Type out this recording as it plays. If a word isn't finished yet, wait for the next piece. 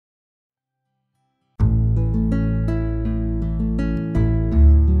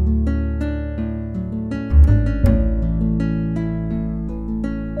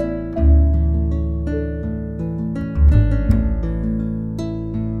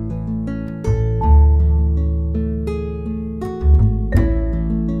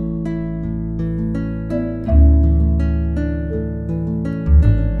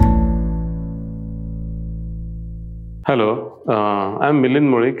Hello, I'm Milind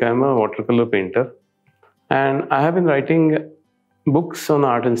Mulick. I'm a watercolor painter, and I have been writing books on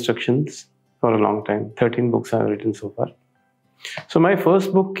art instructions for a long time. 13 books I've written so far. So my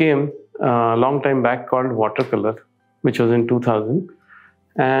first book came a long time back called Watercolour, which was in 2000.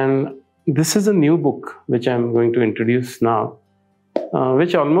 And this is a new book which I'm going to introduce now,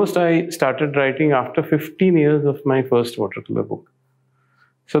 which almost I started writing after 15 years of my first watercolor book.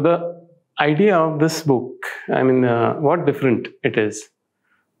 So the idea of this book, what different it is,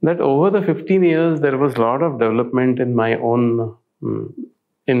 that over the 15 years there was a lot of development in my own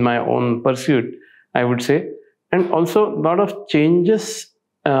pursuit, I would say, and also a lot of changes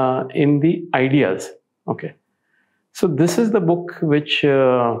in the ideas. Okay, so this is the book which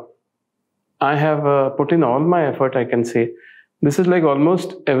I have put in all my effort, I can say. This is like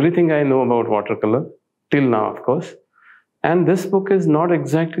almost everything I know about watercolor till now, of course. And this book is not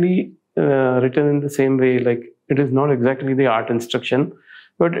exactly written in the same way, like it is not exactly the art instruction,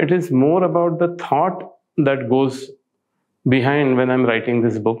 but it is more about the thought that goes behind when I'm writing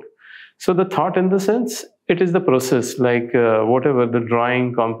this book. So the thought, in the sense, it is the process, like whatever, the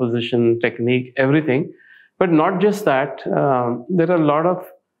drawing, composition, technique, everything. But not just that, there are a lot of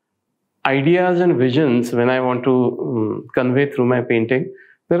ideas and visions when I want to convey through my painting.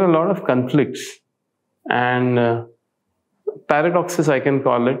 There are a lot of conflicts and paradoxes, I can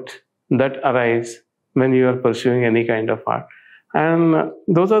call it, that arise when you are pursuing any kind of art. And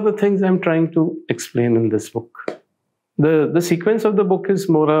those are the things I'm trying to explain in this book. The sequence of the book is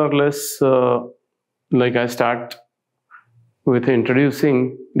more or less like I start with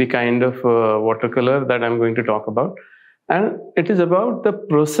introducing the kind of watercolor that I'm going to talk about. And it is about the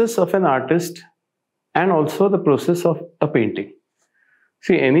process of an artist and also the process of a painting.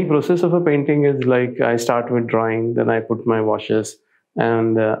 See, any process of a painting is like I start with drawing, then I put my washes,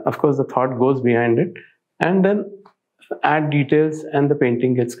 and of course the thought goes behind it, and then add details and the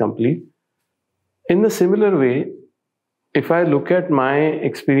painting gets complete. In the similar way, if I look at my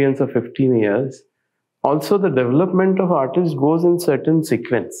experience of 15 years, also the development of artists goes in certain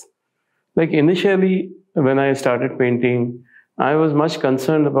sequence. Like initially, when I started painting, I was much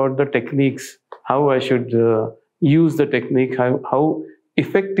concerned about the techniques, how I should use the technique, how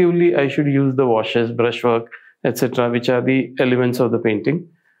effectively I should use the washes, brushwork, etc., which are the elements of the painting.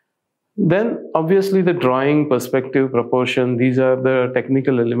 Then obviously the drawing, perspective, proportion, these are the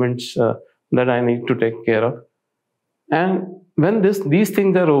technical elements that I need to take care of. And when these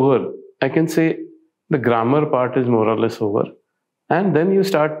things are over, I can say the grammar part is more or less over. And then you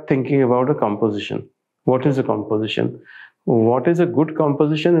start thinking about a composition. What is a composition? What is a good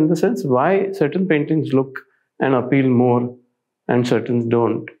composition, in the sense why certain paintings look and appeal more and certain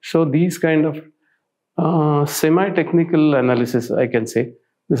don't. So these kind of semi-technical analysis, I can say.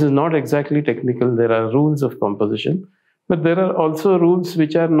 This is not exactly technical. There are rules of composition, but there are also rules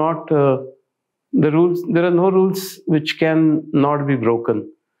which are not the rules. There are no rules which can not be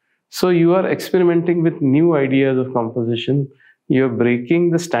broken. So you are experimenting with new ideas of composition. You are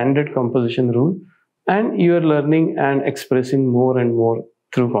breaking the standard composition rule, and you are learning and expressing more and more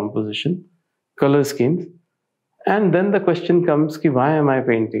through composition, color schemes. And then the question comes, why am I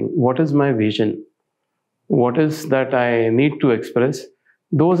painting? What is my vision? What is that I need to express?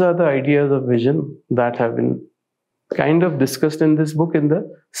 Those are the ideas of vision that have been kind of discussed in this book in the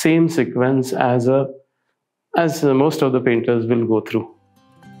same sequence as most of the painters will go through.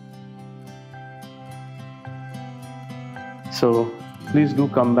 So please do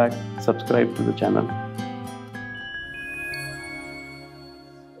come back, subscribe to the channel.